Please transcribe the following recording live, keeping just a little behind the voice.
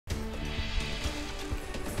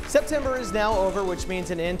September is now over, which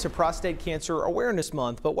means an end to Prostate Cancer Awareness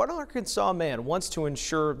Month. But one Arkansas man wants to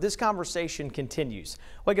ensure this conversation continues.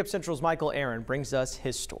 Wake Up Central's Michael Aaron brings us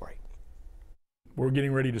his story. We're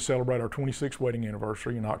getting ready to celebrate our 26th wedding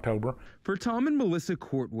anniversary in October. For Tom and Melissa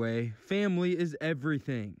Courtway, family is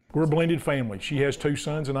everything. We're a blended family. She has 2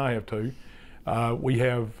 sons and I have 2. We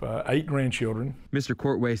have 8 grandchildren. Mr.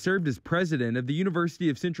 Courtway served as president of the University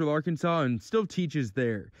of Central Arkansas and still teaches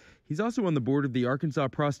there. He's also on the board of the Arkansas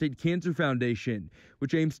Prostate Cancer Foundation,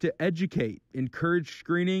 which aims to educate, encourage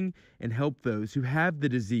screening, and help those who have the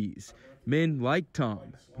disease. Men like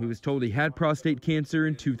Tom, who was told he had prostate cancer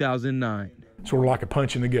in 2009. Sort of like a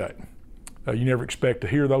punch in the gut. You never expect to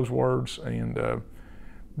hear those words, and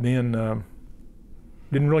then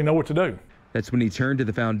didn't really know what to do. That's when he turned to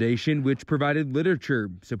the foundation, which provided literature,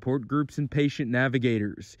 support groups, and patient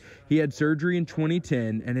navigators. He had surgery in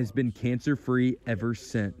 2010 and has been cancer-free ever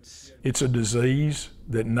since. It's a disease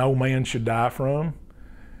that no man should die from,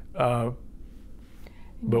 but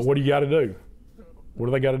what do you got to do? What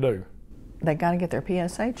do they got to do? They got to get their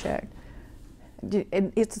PSA checked.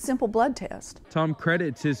 It's a simple blood test. Tom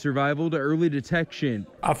credits his survival to early detection.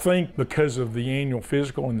 I think because of the annual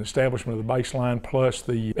physical and the establishment of the baseline, plus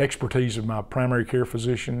the expertise of my primary care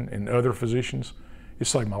physician and other physicians, it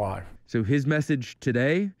saved my life. So his message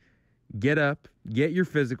today, get up, get your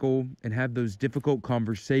physical, and have those difficult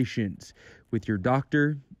conversations with your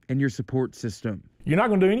doctor and your support system. You're not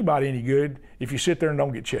going to do anybody any good if you sit there and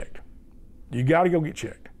don't get checked. You got to go get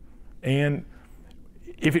checked. And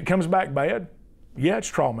if it comes back bad, yeah, it's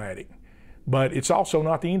traumatic, but it's also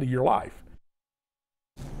not the end of your life.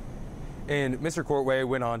 And Mr. Courtway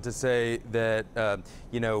went on to say that,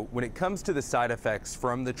 when it comes to the side effects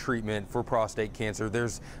from the treatment for prostate cancer,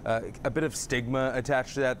 there's a bit of stigma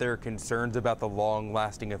attached to that. There are concerns about the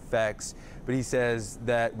long-lasting effects. But he says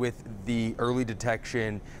that with the early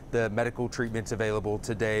detection, the medical treatments available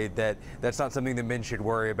today, that's not something that men should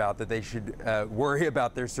worry about, that they should worry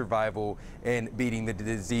about their survival and beating the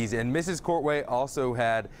disease. And Mrs. Courtway also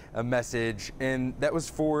had a message, and that was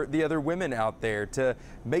for the other women out there, to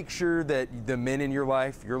make sure that the men in your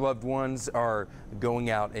life, your loved ones, are going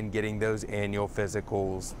out and getting those annual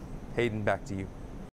physicals. Hayden, back to you.